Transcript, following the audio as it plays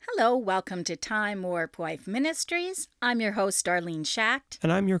Hello, welcome to Time Warp Wife Ministries. I'm your host, Darlene Schacht.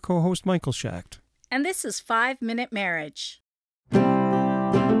 And I'm your co-host, Michael Schacht. And this is 5 Minute Marriage.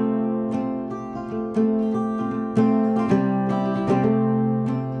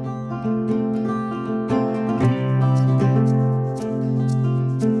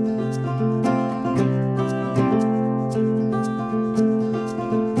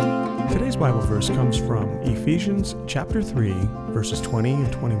 Today's Bible verse comes from Ephesians chapter 3, verses 20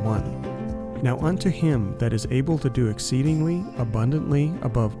 and 21. Now unto him that is able to do exceedingly abundantly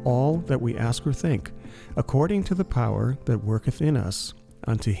above all that we ask or think, according to the power that worketh in us,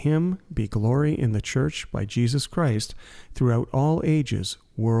 unto him be glory in the church by Jesus Christ throughout all ages,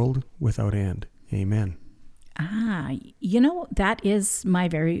 world without end. Amen. That is my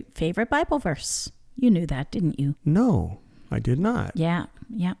very favorite Bible verse. You knew that, didn't you? No, I did not. Yeah.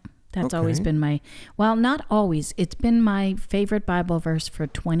 That's Okay. always been not always. It's been my favorite Bible verse for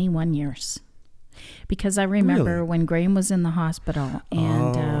 21 years. Because I remember Really? when Graham was in the hospital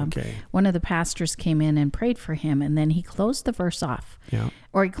and Okay. one of the pastors came in and prayed for him, and then he closed the verse off. Yeah.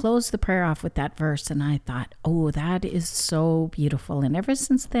 Or he closed the prayer off with that verse, and I thought, oh, that is so beautiful. And ever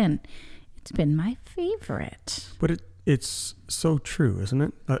since then, it's been my favorite. But it's so true, isn't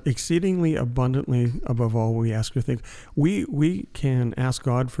it? Exceedingly abundantly above all we ask or think. We can ask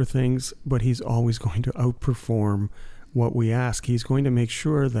God for things, but he's always going to outperform what we ask. He's going to make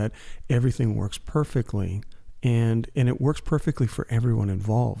sure that everything works perfectly, and it works perfectly for everyone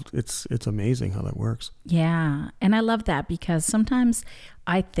involved. It's amazing how that works. Yeah, and I love that because sometimes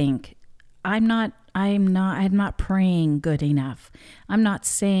I think I'm not praying good enough. I'm not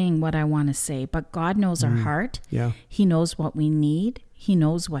saying what I want to say, but God knows our heart. Yeah. He knows what we need. He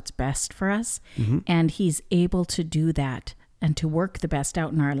knows what's best for us. And he's able to do that and to work the best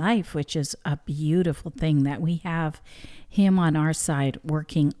out in our life, which is a beautiful thing that we have him on our side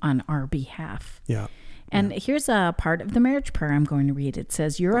working on our behalf. Yeah. And here's a part of the marriage prayer I'm going to read. It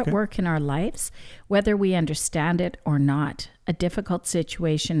says, you're at work in our lives, whether we understand it or not. A difficult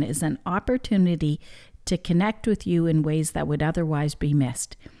situation is an opportunity to connect with you in ways that would otherwise be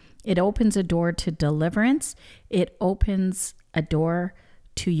missed. It opens a door to deliverance. It opens a door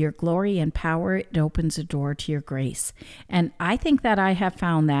to your glory and power. It opens a door to your grace. And I think that I have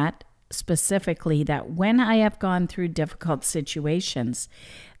found that specifically, that when I have gone through difficult situations,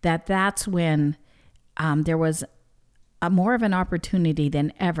 that's when there was more of an opportunity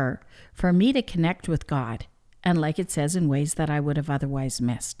than ever for me to connect with God. And like it says, in ways that I would have otherwise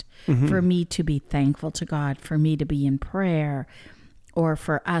missed. For me to be thankful to God, for me to be in prayer, or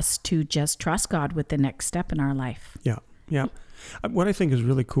for us to just trust God with the next step in our life. Yeah. What I think is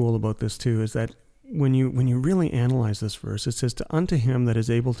really cool about this too is that when you really analyze this verse, it says, unto him that is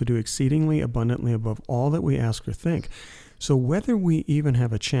able to do exceedingly abundantly above all that we ask or think. So whether we even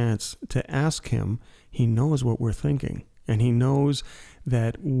have a chance to ask him, he knows what we're thinking, and he knows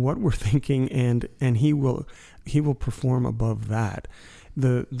that what we're thinking, and he will perform above that.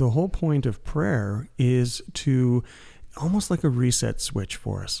 The whole point of prayer is to, almost like a reset switch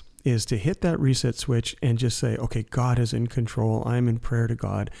for us, is to hit that reset switch and just say, okay, God is in control. I'm in prayer to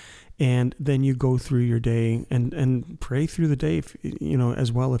God. And then you go through your day and pray through the day,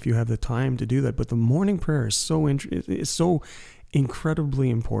 as well, if you have the time to do that. But the morning prayer is so incredibly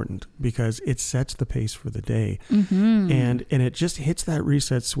important because it sets the pace for the day. And it just hits that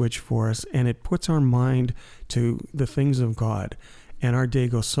reset switch for us, and it puts our mind to the things of God. And our day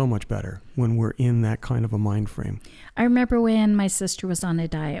goes so much better when we're in that kind of a mind frame. I remember when my sister was on a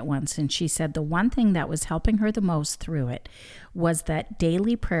diet once, and she said the one thing that was helping her the most through it was that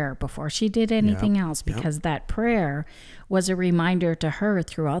daily prayer before she did anything else, because that prayer was a reminder to her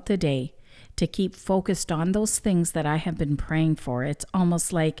throughout the day to keep focused on those things that I have been praying for. It's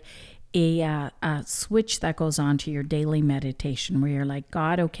almost like a switch that goes on to your daily meditation, where you're like,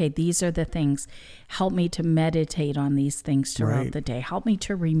 God, okay, these are the things. Help me to meditate on these things throughout the day. Help me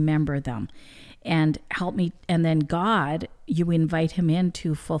to remember them, and help me. And then God, you invite him in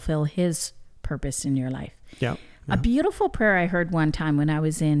to fulfill his purpose in your life. Yeah. A beautiful prayer I heard one time when I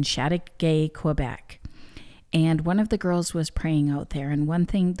was in Chateauguay, Quebec. And one of the girls was praying out there. And one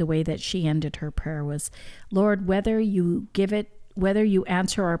thing, the way that she ended her prayer was, Lord, whether you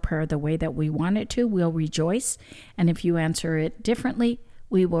answer our prayer the way that we want it to, we'll rejoice. And if you answer it differently,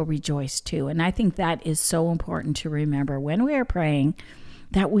 we will rejoice too. And I think that is so important to remember when we are praying,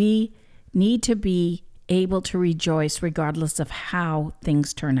 that we need to be able to rejoice regardless of how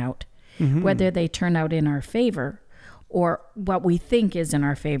things turn out, whether they turn out in our favor, or what we think is in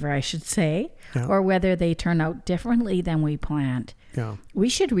our favor, I should say, or whether they turn out differently than we planned. Yeah. We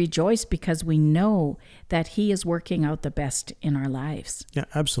should rejoice because we know that He is working out the best in our lives. Yeah,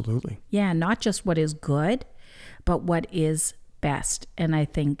 absolutely. Yeah, not just what is good, but what is best. And I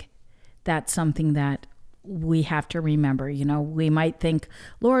think that's something that we have to remember. You know, we might think,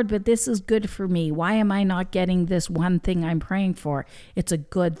 Lord, but this is good for me. Why am I not getting this one thing I'm praying for? It's a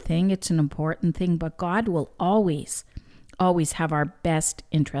good thing. It's an important thing, but God will always have our best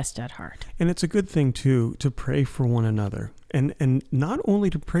interest at heart. And it's a good thing too to pray for one another, and not only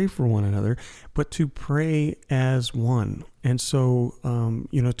to pray for one another, but to pray as one. And so,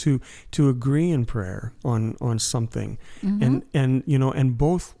 to agree in prayer on something, and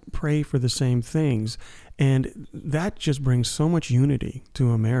both pray for the same things. And that just brings so much unity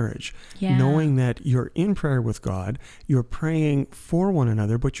to a marriage, knowing that you're in prayer with God, you're praying for one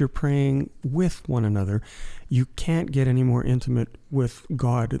another, but you're praying with one another. You can't get any more intimate with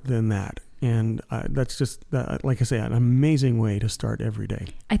God than that. And that's just, like I say, an amazing way to start every day.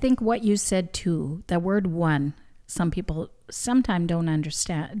 I think what you said too, the word one, some people sometimes don't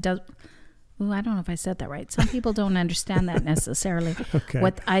understand. I don't know if I said that right. Some people don't understand that necessarily. Okay.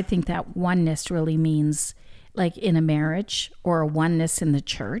 What I think that oneness really means, like in a marriage or a oneness in the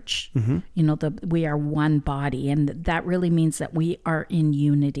church, we are one body. And that really means that we are in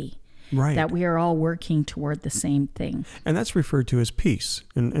unity. Right. That we are all working toward the same thing. And that's referred to as peace.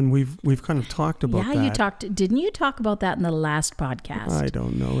 And we've kind of talked about that. Didn't you talk about that in the last podcast? I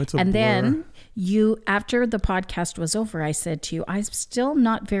don't know. It's a And blur. then after the podcast was over, I said to you, I'm still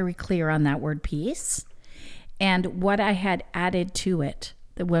not very clear on that word peace. And what I had added to it,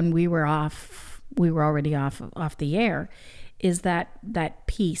 that when we were already off the air, is that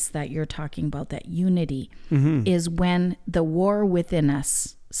peace that you're talking about, that unity, is when the war within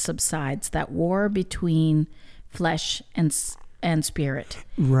us subsides, that war between flesh and spirit.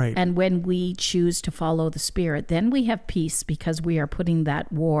 Right. And when we choose to follow the Spirit, then we have peace because we are putting that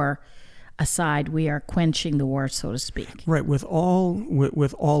war aside. We are quenching the war, so to speak. Right. With all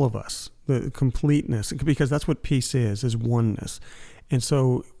of us, the completeness, because that's what peace is oneness. And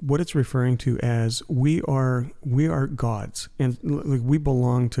so what it's referring to as we are God's, and we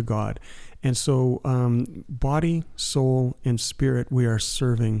belong to God. And so body, soul, and spirit, we are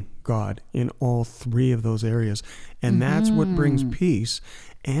serving God in all three of those areas. And that's what brings peace.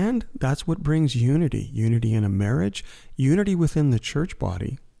 And that's what brings unity in a marriage, unity within the church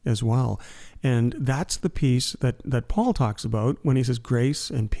body as well. And that's the peace that Paul talks about when he says grace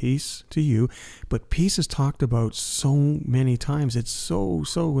and peace to you. But peace is talked about so many times. It's so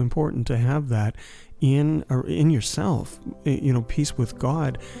important to have that in yourself, peace with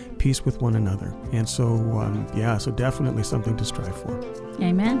God, peace with one another. And so, so definitely something to strive for.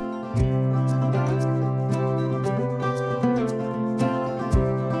 Amen.